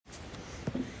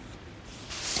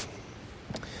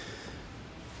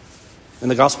In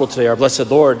the gospel today, our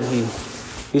blessed Lord,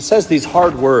 he says these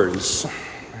hard words,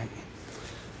 right?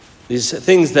 These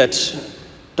things that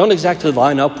don't exactly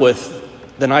line up with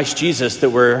the nice Jesus that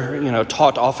we're,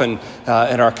 taught often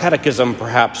in our catechism,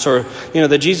 perhaps, or,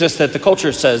 the Jesus that the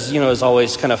culture says, is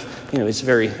always kind of, he's a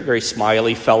very, very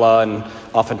smiley fella, and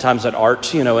oftentimes at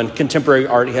art, in contemporary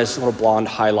art, he has little blonde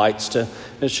highlights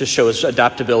it just shows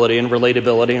adaptability and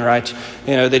relatability, right?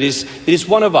 That he's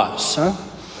one of us, huh?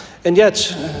 And yet,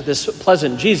 this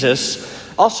pleasant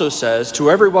Jesus also says, to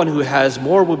everyone who has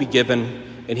more will be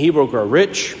given, and he will grow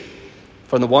rich.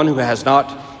 From the one who has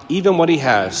not, even what he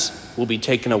has will be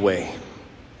taken away.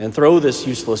 And throw this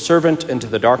useless servant into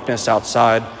the darkness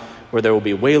outside, where there will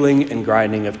be wailing and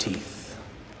grinding of teeth.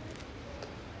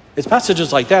 It's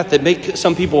passages like that make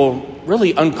some people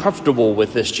really uncomfortable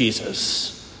with this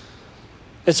Jesus.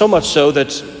 It's so much so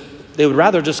that they would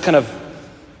rather just kind of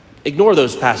ignore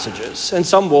those passages. And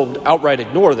some will outright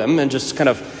ignore them and just kind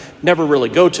of never really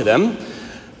go to them.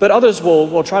 But others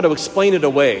will try to explain it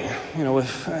away.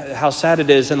 With how sad it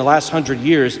is in the last 100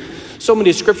 years, so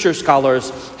many scripture scholars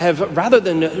have, rather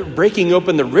than breaking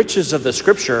open the riches of the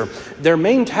scripture, their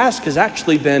main task has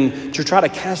actually been to try to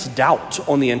cast doubt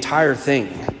on the entire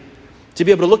thing. To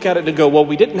be able to look at it and go, well,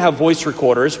 we didn't have voice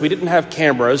recorders, we didn't have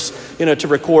cameras, to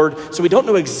record, so we don't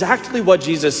know exactly what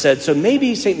Jesus said. So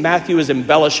maybe St. Matthew is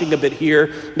embellishing a bit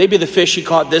here. Maybe the fish he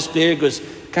caught this big was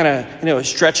kind of,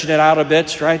 stretching it out a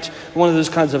bit, right? One of those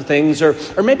kinds of things. Or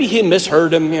maybe he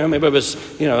misheard him, maybe it was,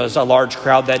 it was a large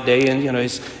crowd that day, and,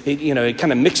 he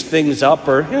kind of mixed things up,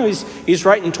 or, he's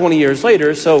writing 20 years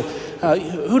later, so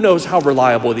who knows how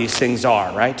reliable these things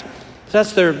are, right? So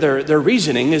that's their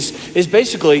reasoning is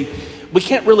basically, we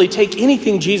can't really take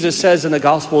anything Jesus says in the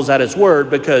Gospels at his word,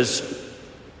 because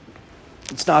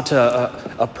it's not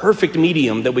a perfect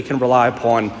medium that we can rely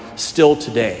upon still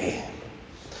today.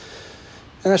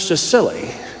 And that's just silly,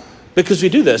 because we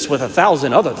do this with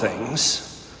 1,000 other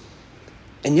things.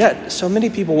 And yet, so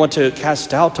many people want to cast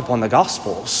doubt upon the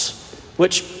Gospels,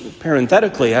 which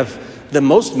parenthetically have the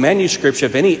most manuscripts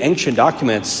of any ancient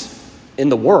documents in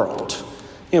the world.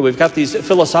 We've got these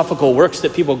philosophical works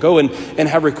that people go and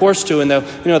have recourse to, and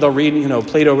they'll read,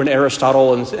 Plato and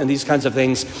Aristotle and these kinds of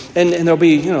things, and they'll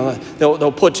be,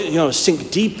 they'll put, sink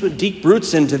deep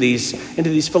roots into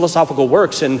these philosophical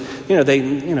works, and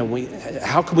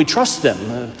how can we trust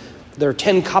them? There are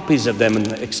 10 copies of them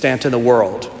extant in the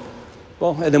world.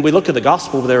 Well, and then we look at the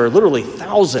gospel, there are literally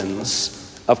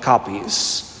thousands of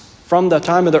copies from the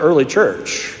time of the early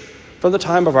church. From the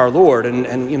time of our Lord, and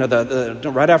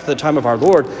right after the time of our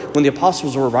Lord, when the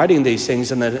apostles were writing these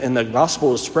things, and the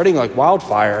gospel was spreading like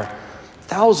wildfire,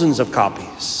 thousands of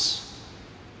copies.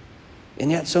 And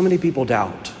yet so many people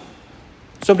doubt.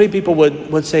 So many people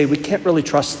would say, we can't really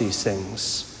trust these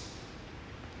things.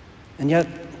 And yet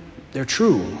they're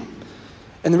true.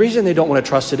 And the reason they don't want to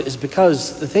trust it is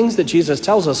because the things that Jesus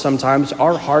tells us sometimes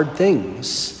are hard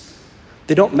things.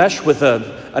 They don't mesh with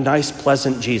a nice,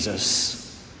 pleasant Jesus.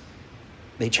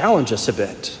 They challenge us a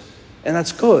bit, and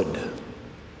that's good.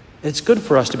 It's good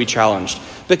for us to be challenged,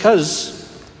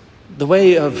 because the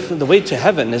way to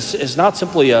heaven is not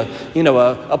simply a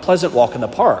pleasant walk in the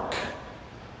park.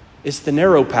 It's the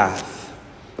narrow path.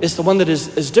 It's the one that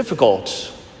is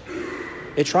difficult.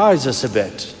 It tries us a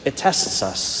bit. It tests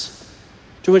us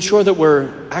to ensure that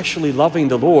we're actually loving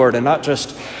the Lord and not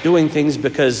just doing things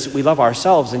because we love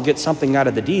ourselves and get something out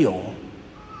of the deal.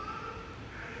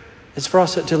 It's for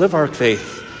us to live our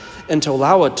faith and to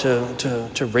allow it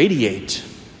to radiate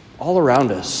all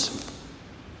around us.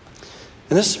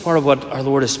 And this is part of what our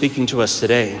Lord is speaking to us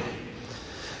today.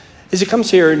 As he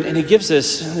comes here and he gives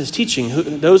this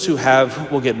teaching, those who have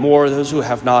will get more, those who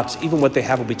have not, even what they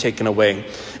have will be taken away.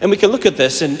 And we can look at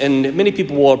this, and many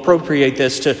people will appropriate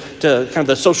this to kind of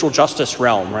the social justice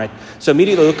realm, right? So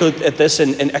immediately look at this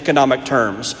in economic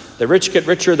terms. The rich get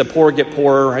richer, the poor get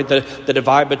poorer, right? The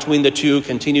divide between the two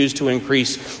continues to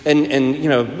increase,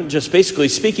 and just basically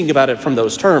speaking about it from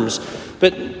those terms.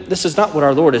 But this is not what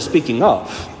our Lord is speaking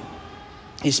of.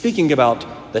 He's speaking about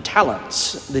the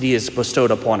talents that he has bestowed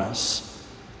upon us.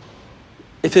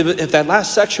 If that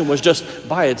last section was just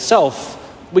by itself,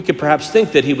 we could perhaps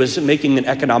think that he was making an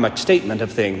economic statement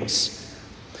of things.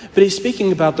 But he's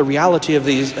speaking about the reality of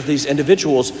these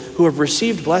individuals who have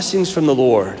received blessings from the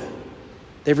Lord.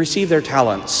 They've received their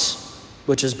talents,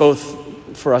 which is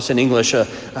both, for us in English,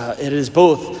 it is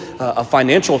both a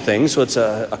financial thing, so it's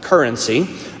a currency,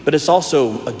 but it's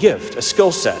also a gift, a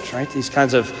skill set, right? These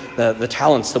kinds of the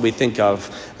talents that we think of,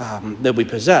 that we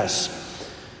possess.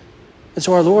 And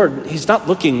so our Lord, he's not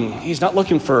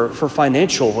looking for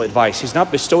financial advice. He's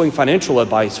not bestowing financial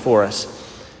advice for us.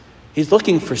 He's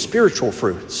looking for spiritual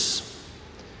fruits.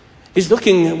 He's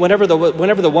looking whenever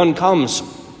the one comes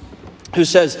who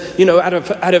says,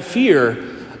 out of fear,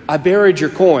 I buried your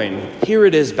coin. Here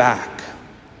it is back.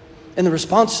 And the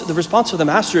response of the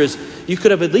master is, you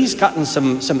could have at least gotten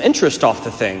some interest off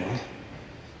the thing.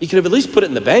 You could have at least put it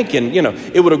in the bank and,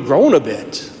 it would have grown a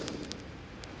bit.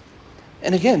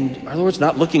 And again, our Lord's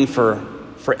not looking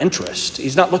for interest.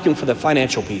 He's not looking for the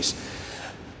financial piece.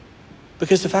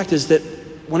 Because the fact is that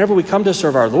whenever we come to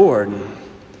serve our Lord,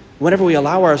 whenever we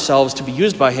allow ourselves to be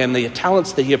used by him, the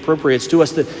talents that he appropriates to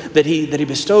us, that he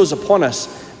bestows upon us,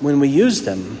 when we use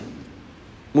them,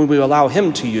 when we allow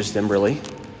him to use them really,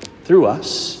 through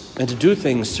us, and to do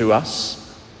things through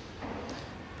us,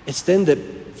 it's then that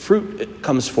fruit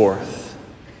comes forth.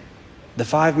 The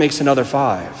 5 makes another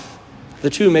 5. The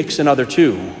 2 makes another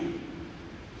 2.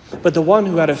 But the one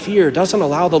who out of fear doesn't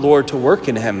allow the Lord to work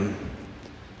in him,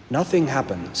 nothing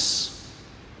happens.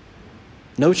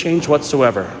 No change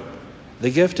whatsoever. The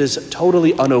gift is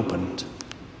totally unopened.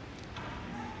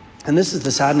 And this is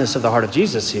the sadness of the heart of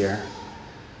Jesus here.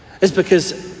 It's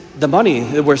because the money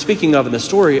that we're speaking of in the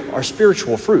story are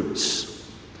spiritual fruits.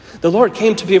 The Lord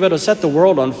came to be able to set the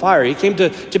world on fire. He came to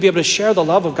be able to share the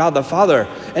love of God the Father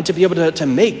and to be able to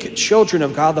make children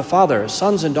of God the Father,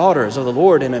 sons and daughters of the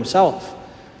Lord in himself.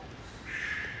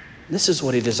 This is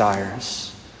what he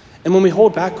desires. And when we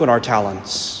hold back on our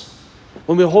talents,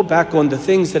 when we hold back on the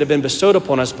things that have been bestowed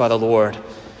upon us by the Lord,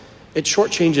 it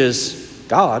shortchanges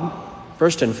God,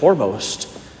 first and foremost,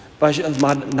 by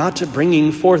not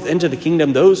bringing forth into the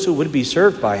kingdom those who would be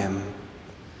served by him.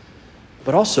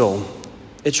 But also,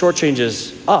 it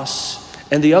shortchanges us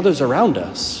and the others around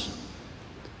us.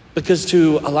 Because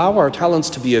to allow our talents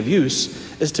to be of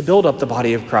use is to build up the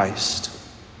body of Christ,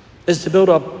 is to build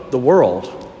up the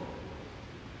world,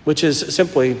 which is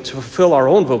simply to fulfill our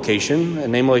own vocation,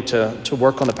 and namely to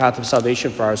work on the path of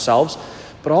salvation for ourselves,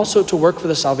 but also to work for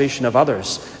the salvation of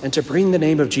others and to bring the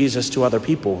name of Jesus to other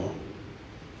people,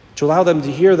 to allow them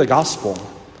to hear the gospel,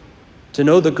 to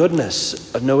know the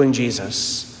goodness of knowing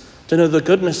Jesus, to know the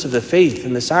goodness of the faith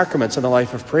and the sacraments and the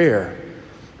life of prayer,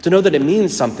 to know that it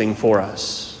means something for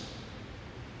us.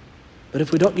 But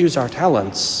if we don't use our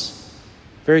talents,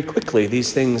 very quickly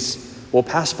these things will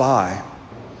pass by.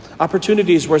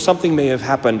 Opportunities where something may have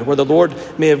happened, where the Lord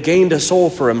may have gained a soul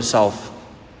for himself,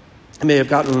 and may have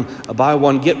gotten a buy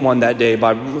one, get one that day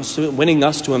by winning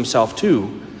us to himself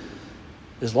too,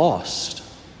 is lost.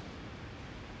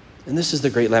 And this is the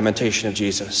great lamentation of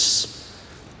Jesus.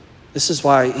 This is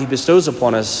why he bestows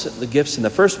upon us the gifts in the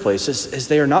first place, as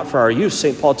they are not for our use.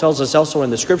 St. Paul tells us also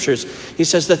in the scriptures, he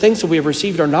says, the things that we have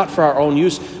received are not for our own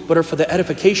use, but are for the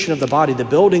edification of the body, the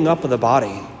building up of the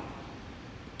body,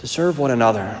 to serve one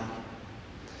another.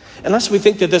 Unless we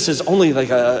think that this is only like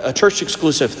a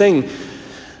church-exclusive thing,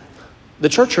 the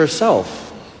church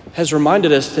herself has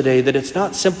reminded us today that it's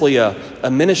not simply a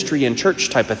ministry and church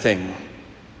type of thing.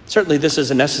 Certainly this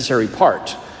is a necessary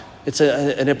part. It's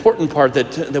an important part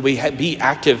that we be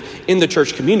active in the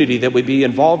church community, that we be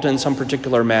involved in some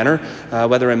particular manner,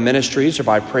 whether in ministries or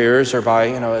by prayers or by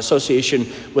association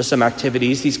with some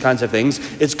activities, these kinds of things.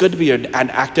 It's good to be an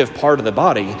active part of the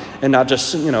body and not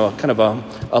just kind of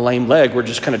a lame leg we're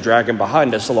just kind of dragging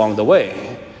behind us along the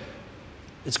way.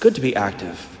 It's good to be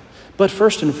active, but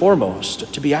first and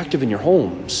foremost, to be active in your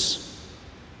homes.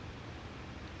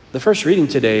 The first reading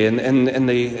today and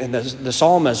the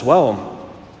psalm as well.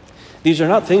 These are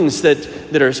not things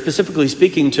that are specifically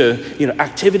speaking to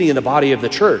activity in the body of the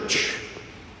church.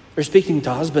 They're speaking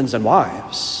to husbands and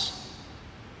wives.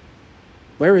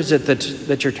 Where is it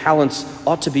that your talents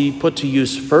ought to be put to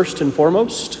use first and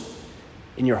foremost?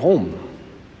 In your home,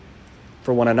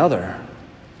 for one another.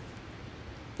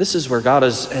 This is where God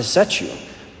has set you.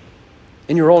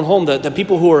 In your own home, the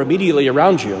people who are immediately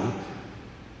around you,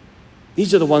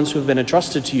 these are the ones who have been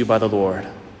entrusted to you by the Lord.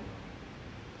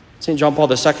 St. John Paul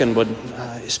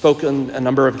II spoke on a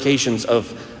number of occasions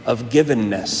of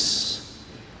givenness,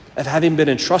 of having been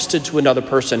entrusted to another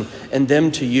person and them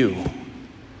to you.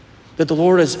 That the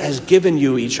Lord has given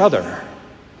you each other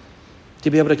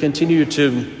to be able to continue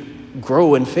to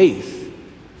grow in faith,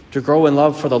 to grow in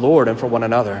love for the Lord and for one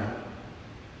another.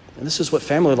 And this is what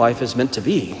family life is meant to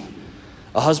be.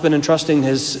 A husband entrusting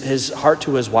his heart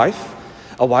to his wife,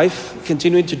 a wife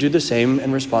continuing to do the same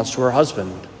in response to her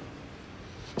husband.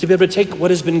 To be able to take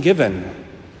what has been given.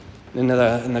 In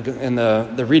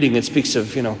the reading, it speaks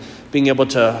of being able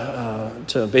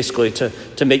to basically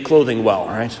to make clothing well,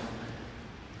 right?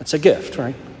 That's a gift,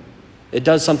 right? It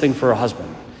does something for a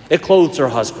husband. It clothes her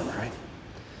husband, right?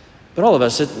 But all of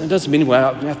us, it doesn't mean we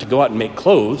have to go out and make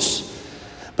clothes,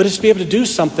 but it's to be able to do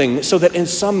something so that in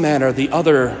some manner the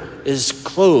other is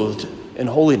clothed in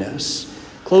holiness,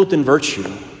 clothed in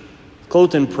virtue,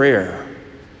 clothed in prayer,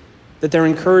 that they're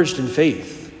encouraged in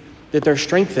faith, that they're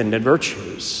strengthened in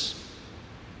virtues.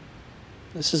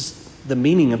 This is the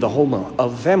meaning of the home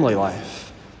of family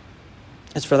life.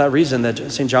 It's for that reason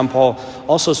that St. John Paul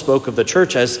also spoke of the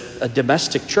church as a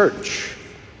domestic church.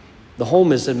 The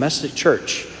home is a domestic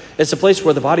church. It's a place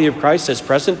where the body of Christ is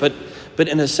present, but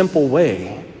in a simple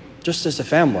way, just as a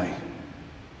family.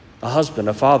 A husband,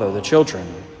 a father, the children,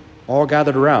 all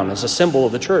gathered around as a symbol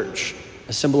of the church,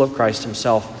 a symbol of Christ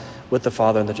himself with the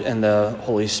Father and the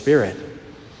Holy Spirit.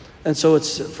 And so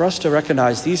it's for us to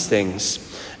recognize these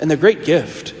things. And the great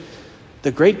gift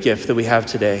that we have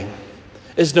today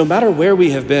is no matter where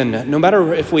we have been, no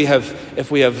matter if we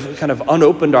have kind of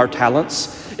unopened our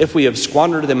talents, if we have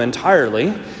squandered them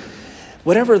entirely,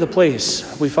 whatever the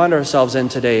place we find ourselves in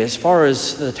today, as far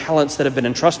as the talents that have been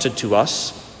entrusted to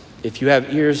us, if you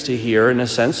have ears to hear, in a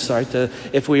sense, right,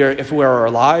 if we are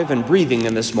alive and breathing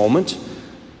in this moment,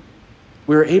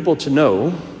 we're able to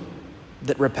know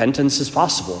that repentance is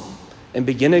possible and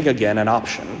beginning again an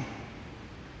option.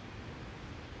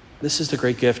 This is the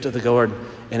great gift of the Lord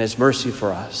and his mercy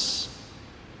for us,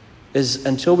 is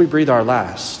until we breathe our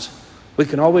last, we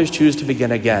can always choose to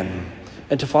begin again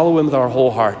and to follow him with our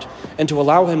whole heart and to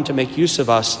allow him to make use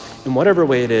of us in whatever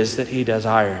way it is that he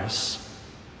desires.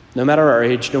 No matter our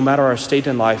age, no matter our state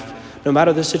in life, no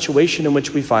matter the situation in which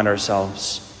we find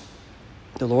ourselves,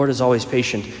 the Lord is always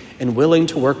patient and willing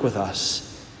to work with us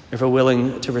if we're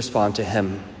willing to respond to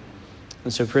him.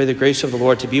 And so pray the grace of the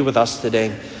Lord to be with us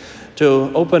today,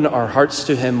 to open our hearts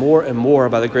to him more and more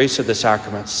by the grace of the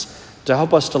sacraments, to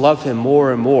help us to love him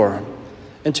more and more,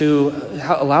 and to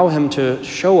allow him to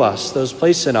show us those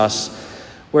places in us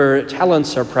where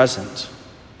talents are present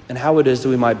and how it is that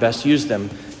we might best use them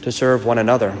to serve one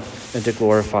another and to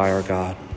glorify our God.